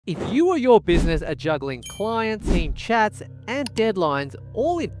If you or your business are juggling clients, team chats, and deadlines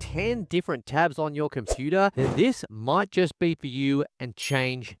all in 10 different tabs on your computer, then this might just be for you and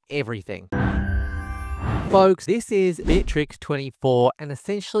change everything. Folks, this is Bitrix24 and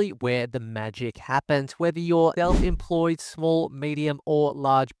essentially where the magic happens. Whether you're self-employed, small, medium, or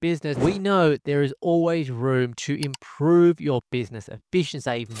large business, we know there is always room to improve your business efficiency,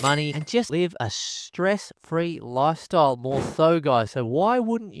 save money, and just live a stress-free lifestyle more so, guys. So why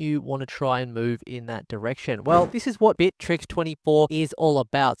wouldn't you want to try and move in that direction? Well, this is what Bitrix24 is all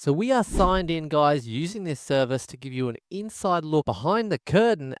about. So we are signed in, guys, using this service to give you an inside look behind the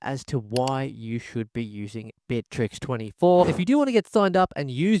curtain as to why you should be using Bitrix24. If you do want to get signed up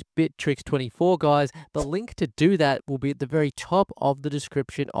and use Bitrix24, guys, the link to do that will be at the very top of the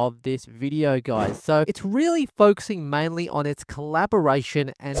description of this video, guys. So it's really focusing mainly on its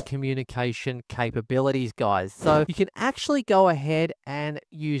collaboration and communication capabilities, guys. So you can actually go ahead and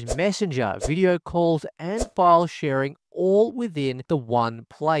use Messenger, video calls, and file sharing all within the one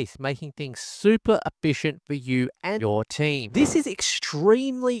place, making things super efficient for you and your team. This is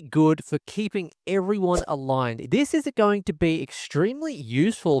extremely good for keeping everyone aligned. This is going to be extremely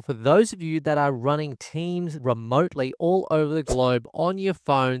useful for those of you that are running teams remotely all over the globe on your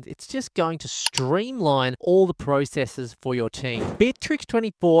phones. It's just going to streamline all the processes for your team.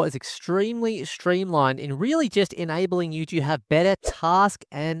 Bitrix24 is extremely streamlined in really just enabling you to have better task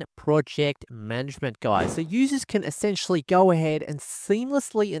and project management, guys. So users can essentially go ahead and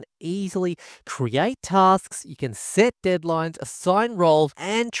seamlessly and easily create tasks. You can set deadlines, assign roles,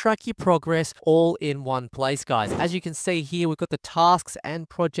 and track your progress all in one place, guys. As you can see here, we've got the tasks and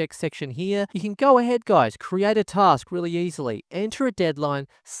projects section here. You can go ahead, guys, create a task really easily, enter a deadline,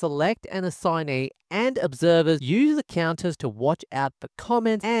 select an assignee and observers, use the counters to watch out for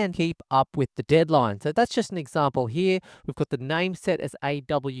comments and keep up with the deadline. So that's just an example here. We've got the name set as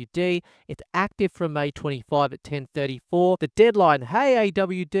AWD. It's active from May 25 at 10:34. The deadline, hey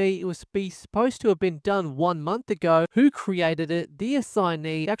AWD, it was supposed to have been done 1 month ago. Who created it? The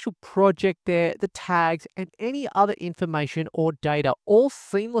assignee, the actual project there, the tags, and any other information or data all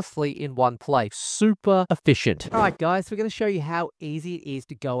seamlessly in one place. Super efficient. All right, guys, we're going to show you how easy it is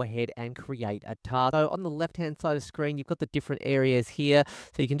to go ahead and create a task. So on the left-hand side of the screen, you've got the different areas here.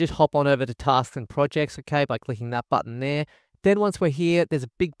 So you can just hop on over to tasks and projects, okay, by clicking that button there. Then once we're here, there's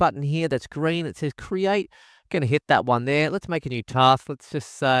a big button here that's green. It says create. I'm going to hit that one there. Let's make a new task. Let's just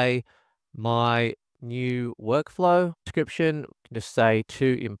say my new workflow description. Just say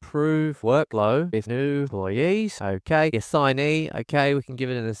to improve workload with new employees. Okay, the assignee. Okay, we can give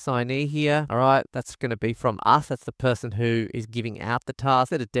it an assignee here. All right, that's going to be from us. That's the person who is giving out the task.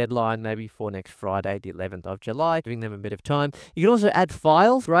 Set a deadline maybe for next Friday, the 11th of July, giving them a bit of time. You can also add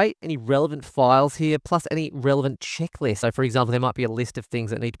files, right? Any relevant files here, plus any relevant checklists. So for example, there might be a list of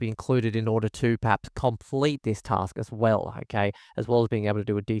things that need to be included in order to perhaps complete this task as well, okay? As well as being able to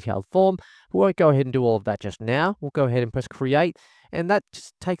do a detailed form. We won't go ahead and do all of that just now. We'll go ahead and press create. And that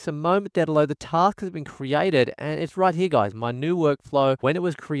just takes a moment there to load. The task has been created and it's right here, guys. My new workflow, when it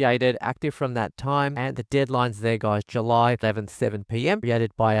was created, active from that time, and the deadline's there, guys, July 11th, 7 p.m.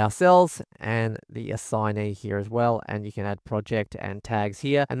 created by ourselves and the assignee here as well. And you can add project and tags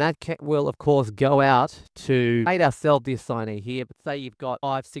here. And that will, of course, go out to made ourselves the assignee here. But say you've got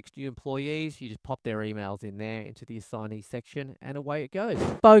 5, 6 new employees, you just pop their emails in there into the assignee section and away it goes.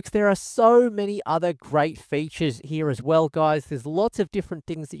 Folks, there are so many other great features here as well, guys. There's lots of different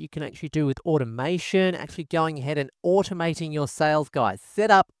things that you can actually do with automation, actually going ahead and automating your sales, guys. Set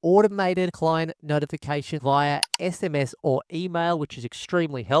up automated client notification via SMS or email, which is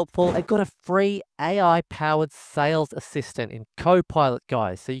extremely helpful. They've got a free AI-powered sales assistant in Copilot,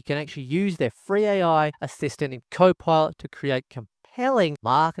 guys. So you can actually use their free AI assistant in Copilot to create compelling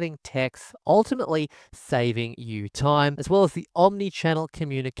marketing texts, ultimately saving you time, as well as the omni-channel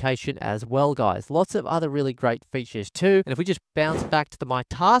communication as well, guys. Lots of other really great features too. And if we just bounce back to the My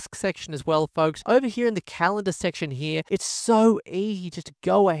Task section as well, folks, over here in the calendar section here, it's so easy just to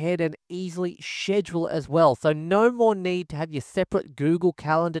go ahead and easily schedule as well. So no more need to have your separate Google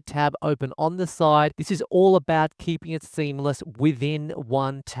Calendar tab open on the side. This is all about keeping it seamless within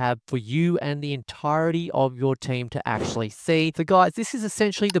one tab for you and the entirety of your team to actually see. So guys, this is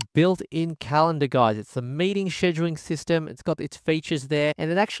essentially the built-in calendar, guys. It's the meeting scheduling system. It's got its features there, and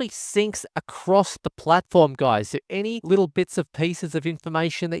it actually syncs across the platform, guys. So any little bits of pieces of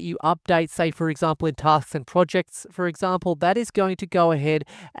information that you update, say, for example, in tasks and projects, for example, that is going to go ahead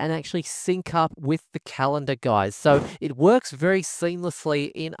and actually sync up with the calendar, guys. So it works very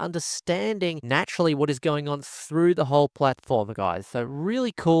seamlessly in understanding naturally what is going on through the whole platform, guys. So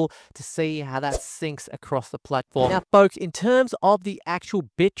really cool to see how that syncs across the platform. Now, folks, in terms of of the actual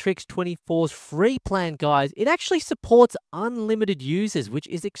Bitrix24's free plan, guys, it actually supports unlimited users, which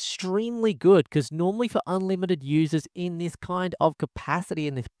is extremely good because normally for unlimited users in this kind of capacity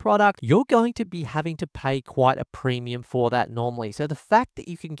in this product, you're going to be having to pay quite a premium for that normally. So the fact that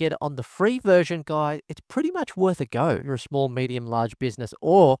you can get it on the free version, guys, it's pretty much worth a go if you're a small, medium, large business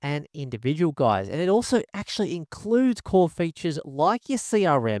or an individual, guys. And it also actually includes core features like your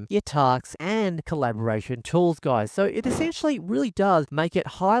CRM, your tasks, and collaboration tools, guys. So it essentially really does make it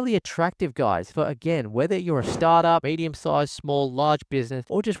highly attractive, guys, for again, whether you're a startup, medium-sized, small, large business,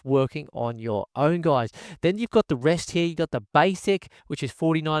 or just working on your own, guys. Then you've got the rest here. You've got the basic, which is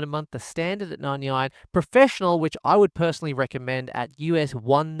 $49 a month, the standard at $99, professional, which I would personally recommend at US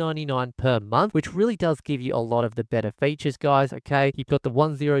 $199 per month, which really does give you a lot of the better features, guys. Okay, you've got the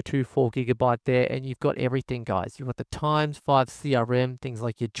 1024 gigabyte there, and you've got everything, guys. You've got the times 5 CRM, things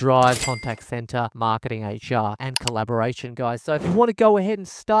like your Drive, contact center, marketing, HR, and collaboration, guys. So if you want to go ahead and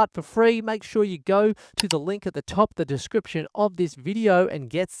start for free, make sure you go to the link at the top of the description of this video and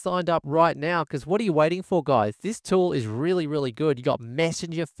get signed up right now, because what are you waiting for, guys? This tool is really, really good. You got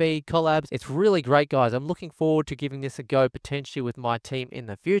messenger feed, collabs. It's really great, guys. I'm looking forward to giving this a go potentially with my team in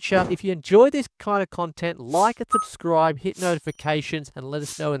the future. If you enjoy this kind of content, like and subscribe, hit notifications, and let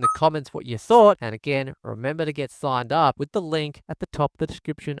us know in the comments what you thought. And again, remember to get signed up with the link at the top of the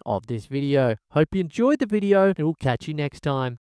description of this video. Hope you enjoyed the video, and we'll catch you next time.